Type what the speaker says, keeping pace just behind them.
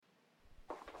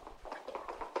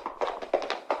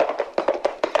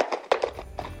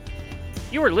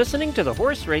You are listening to the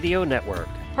Horse Radio Network,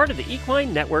 part of the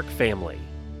Equine Network family.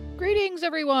 Greetings,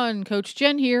 everyone. Coach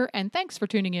Jen here, and thanks for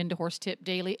tuning in to Horse Tip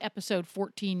Daily, episode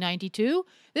 1492.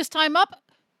 This time up,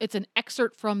 it's an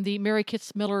excerpt from the Mary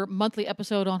Kitzmiller monthly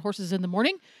episode on Horses in the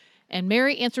Morning, and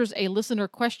Mary answers a listener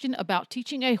question about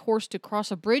teaching a horse to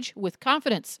cross a bridge with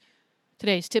confidence.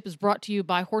 Today's tip is brought to you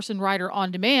by Horse and Rider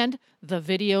On Demand, the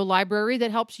video library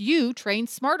that helps you train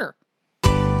smarter.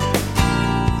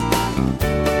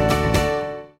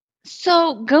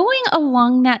 So going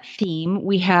along that theme,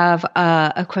 we have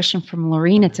a question from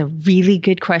Lorene. It's a really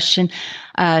good question.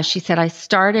 She said, I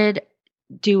started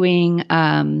doing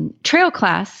trail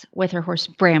class with her horse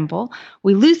Bramble.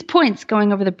 We lose points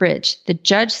going over the bridge. The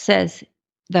judge says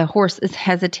the horse is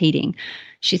hesitating.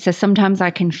 She says, sometimes I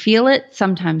can feel it,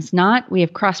 sometimes not. We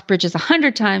have crossed bridges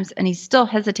 100 times and he still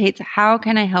hesitates. How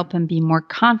can I help him be more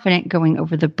confident going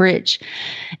over the bridge?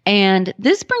 And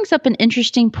this brings up an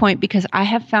interesting point because I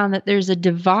have found that there's a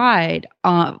divide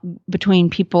between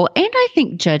people and I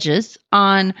think judges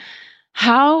on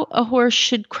how a horse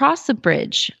should cross a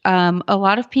bridge. A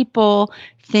lot of people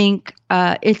think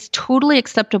it's totally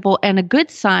acceptable and a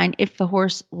good sign if the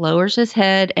horse lowers his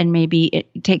head and maybe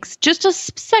it takes just a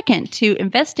second to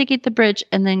investigate the bridge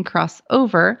and then cross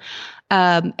over.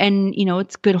 And, you know,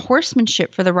 it's good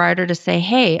horsemanship for the rider to say,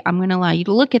 hey, I'm going to allow you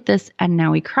to look at this and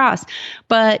now we cross.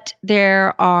 But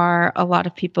there are a lot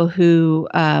of people who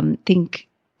think,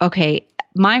 okay,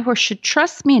 my horse should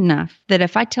trust me enough that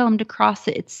if I tell him to cross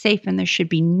it, it's safe and there should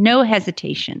be no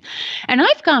hesitation. And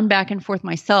I've gone back and forth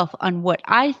myself on what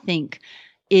I think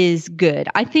is good.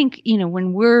 I think, you know,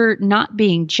 when we're not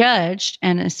being judged,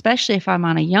 and especially if I'm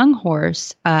on a young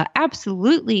horse,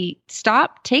 absolutely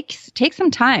stop, take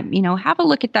some time, you know, have a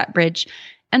look at that bridge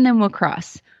and then we'll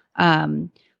cross.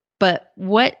 But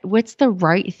what's the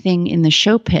right thing in the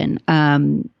show pen?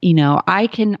 You know, I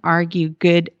can argue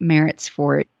good merits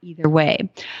for it either way.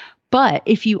 But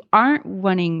if you aren't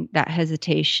wanting that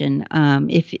hesitation,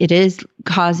 if it is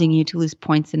causing you to lose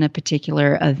points in a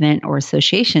particular event or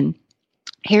association,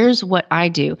 here's what I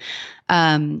do.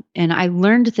 And I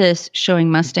learned this showing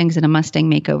Mustangs in a Mustang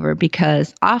makeover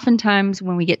because oftentimes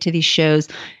when we get to these shows,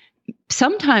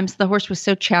 sometimes the horse was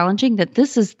so challenging that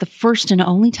this is the first and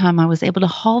only time I was able to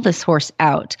haul this horse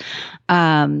out.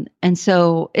 And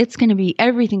so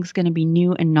everything's going to be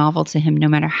new and novel to him, no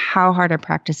matter how hard I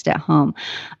practiced at home.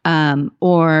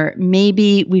 Or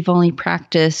maybe we've only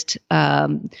practiced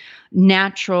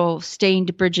natural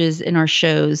stained bridges in our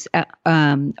shows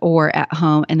or at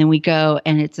home. And then we go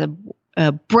and it's a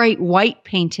bright white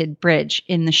painted bridge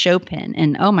in the show pen.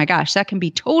 And oh my gosh, that can be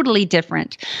totally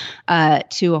different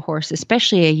to a horse,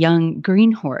 especially a young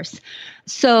green horse.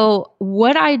 So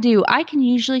what I do, I can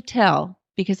usually tell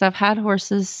because I've had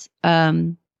horses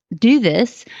do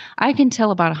this. I can tell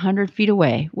about 100 feet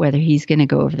away whether he's going to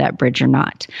go over that bridge or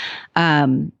not.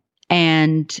 And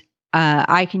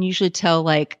I can usually tell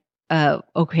like,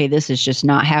 okay, this is just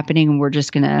not happening and we're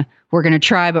going to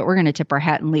try, but we're going to tip our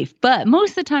hat and leave. But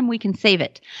most of the time we can save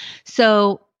it.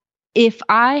 So if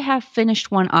I have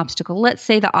finished one obstacle, let's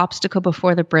say the obstacle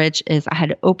before the bridge is I had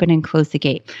to open and close the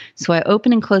gate. So I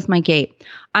open and close my gate.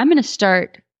 I'm going to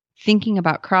start thinking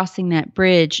about crossing that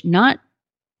bridge,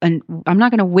 and I'm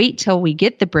not going to wait till we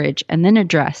get the bridge and then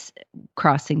address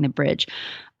crossing the bridge.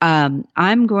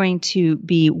 I'm going to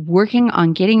be working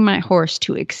on getting my horse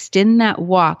to extend that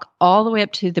walk all the way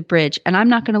up to the bridge. And I'm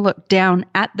not going to look down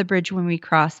at the bridge when we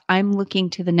cross. I'm looking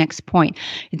to the next point.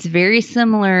 It's very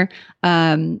similar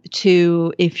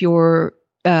to if you're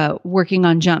working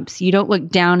on jumps. You don't look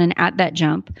down and at that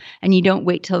jump, and you don't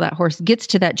wait till that horse gets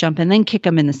to that jump and then kick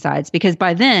him in the sides, because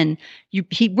by then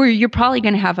you're probably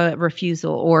going to have a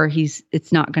refusal or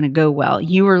it's not going to go well.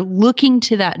 You are looking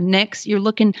to that next. You're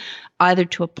looking either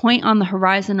to a point on the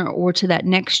horizon or to that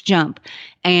next jump,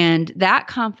 and that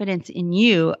confidence in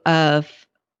you of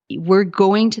we're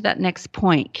going to that next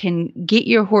point can get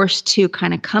your horse to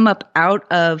kind of come up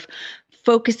out of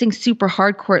focusing super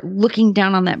hardcore, looking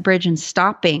down on that bridge and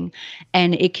stopping,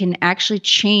 and it can actually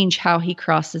change how he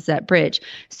crosses that bridge.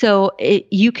 So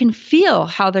you can feel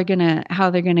how they're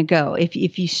gonna go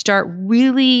if you start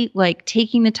really like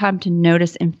taking the time to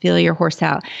notice and feel your horse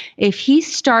out. If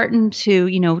he's starting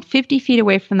to 50 feet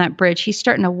away from that bridge, he's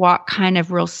starting to walk kind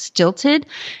of real stilted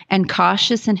and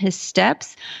cautious in his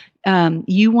steps.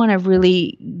 You want to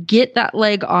really get that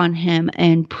leg on him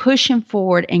and push him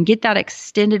forward and get that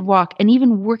extended walk. And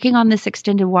even working on this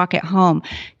extended walk at home,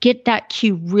 get that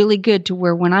cue really good to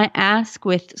where when I ask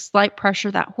with slight pressure,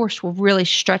 that horse will really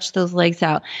stretch those legs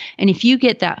out. And if you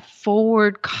get that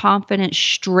forward, confident,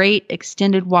 straight,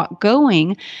 extended walk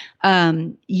going,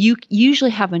 you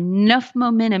usually have enough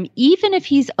momentum, even if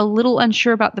he's a little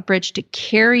unsure about the bridge, to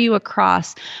carry you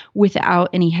across without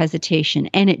any hesitation.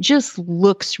 And it just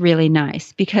looks really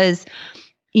nice because,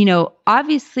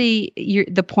 obviously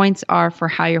the points are for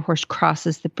how your horse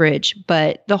crosses the bridge,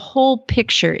 but the whole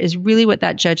picture is really what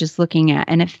that judge is looking at.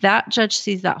 And if that judge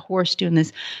sees that horse doing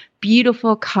this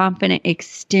beautiful, confident,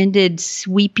 extended,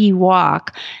 sweepy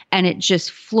walk, and it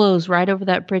just flows right over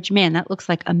that bridge, man, that looks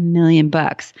like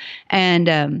 $1,000,000.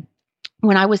 And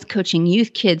when I was coaching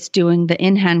youth kids doing the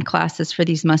in-hand classes for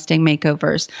these Mustang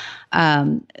makeovers,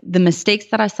 the mistakes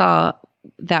that I saw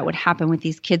that would happen with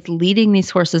these kids leading these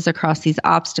horses across these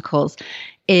obstacles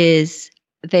is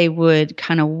they would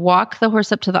kind of walk the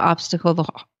horse up to the obstacle.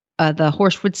 The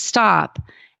horse would stop,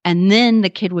 and then the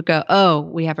kid would go, "Oh,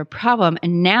 we have a problem."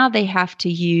 And now they have to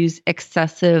use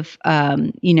excessive,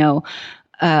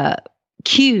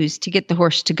 cues to get the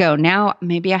horse to go. Now,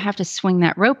 maybe I have to swing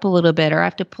that rope a little bit, or I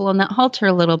have to pull on that halter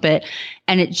a little bit.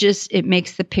 And it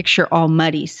makes the picture all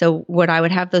muddy. So what I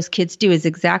would have those kids do is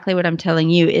exactly what I'm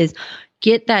telling you, is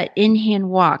get that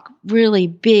in-hand walk really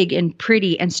big and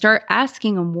pretty, and start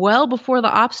asking them well before the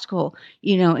obstacle,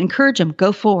 encourage them,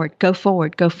 go forward, go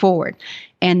forward, go forward.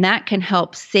 And that can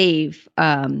help save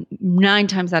 9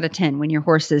 times out of 10 when your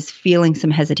horse is feeling some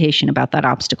hesitation about that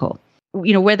obstacle.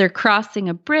 Whether crossing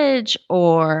a bridge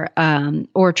or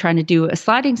trying to do a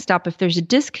sliding stop, if there's a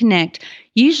disconnect,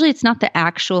 usually it's not the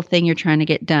actual thing you're trying to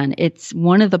get done. It's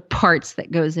one of the parts that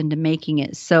goes into making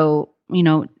it. So,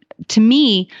 to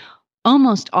me,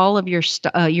 almost all of your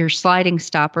sliding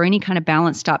stop or any kind of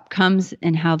balance stop comes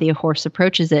in how the horse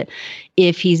approaches it.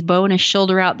 If he's bowing his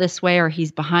shoulder out this way, or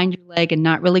he's behind your leg and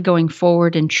not really going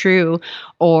forward and true,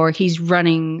 or he's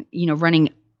running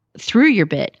through your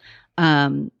bit.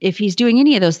 If he's doing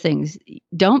any of those things,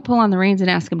 don't pull on the reins and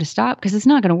ask him to stop, because it's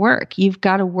not going to work. You've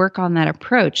got to work on that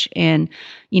approach. And,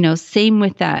 same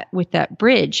with that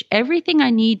bridge. Everything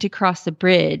I need to cross the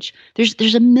bridge,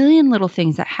 there's a million little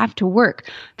things that have to work.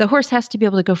 The horse has to be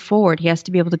able to go forward. He has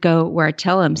to be able to go where I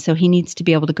tell him. So he needs to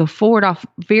be able to go forward off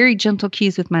very gentle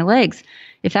cues with my legs.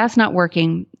 If that's not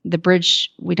working, the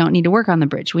bridge, we don't need to work on the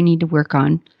bridge. We need to work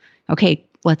on, okay,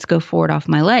 let's go forward off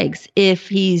my legs. If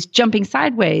he's jumping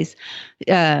sideways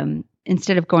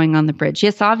instead of going on the bridge,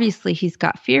 yes, obviously he's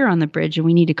got fear on the bridge and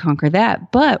we need to conquer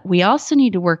that. But we also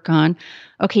need to work on,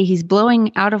 okay, he's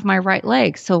blowing out of my right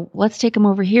leg. So let's take him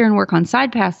over here and work on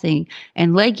side passing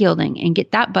and leg yielding and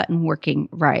get that button working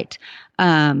right.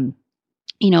 All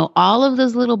of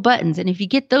those little buttons. And if you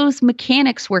get those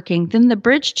mechanics working, then the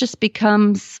bridge just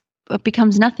becomes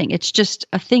nothing. It's just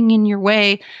a thing in your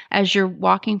way as you're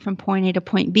walking from point A to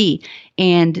point B.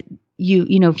 And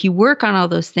if you work on all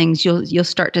those things, you'll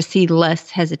start to see less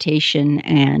hesitation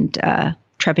and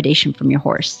trepidation from your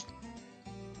horse.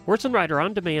 Horse and Rider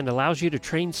On Demand allows you to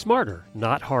train smarter,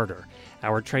 not harder.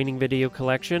 Our training video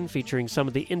collection, featuring some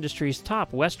of the industry's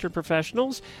top Western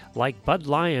professionals like Bud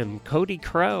Lyon, Cody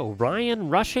Crow, Ryan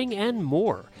Rushing, and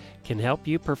more, can help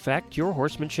you perfect your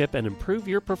horsemanship and improve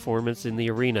your performance in the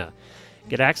arena.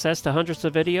 Get access to hundreds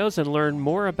of videos and learn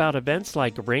more about events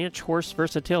like ranch horse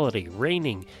versatility,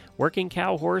 reining, working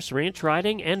cow horse ranch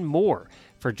riding, and more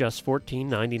for just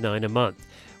 $14.99 a month.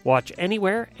 Watch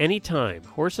anywhere, anytime.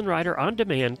 Horse and Rider On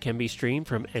Demand can be streamed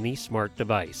from any smart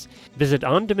device. Visit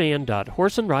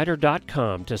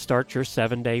ondemand.horseandrider.com to start your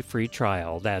 7-day free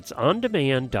trial. That's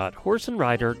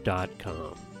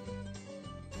ondemand.horseandrider.com.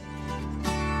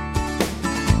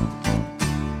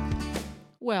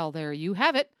 Well, there you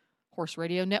have it. Horse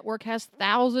Radio Network has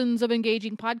thousands of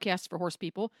engaging podcasts for horse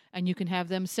people, and you can have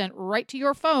them sent right to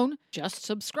your phone. Just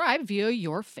subscribe via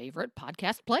your favorite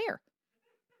podcast player.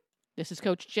 This is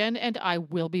Coach Jen, and I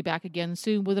will be back again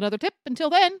soon with another tip. Until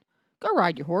then, go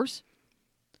ride your horse.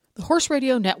 The Horse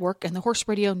Radio Network and the Horse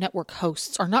Radio Network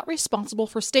hosts are not responsible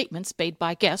for statements made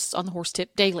by guests on the Horse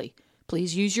Tip Daily.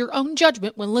 Please use your own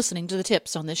judgment when listening to the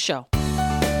tips on this show.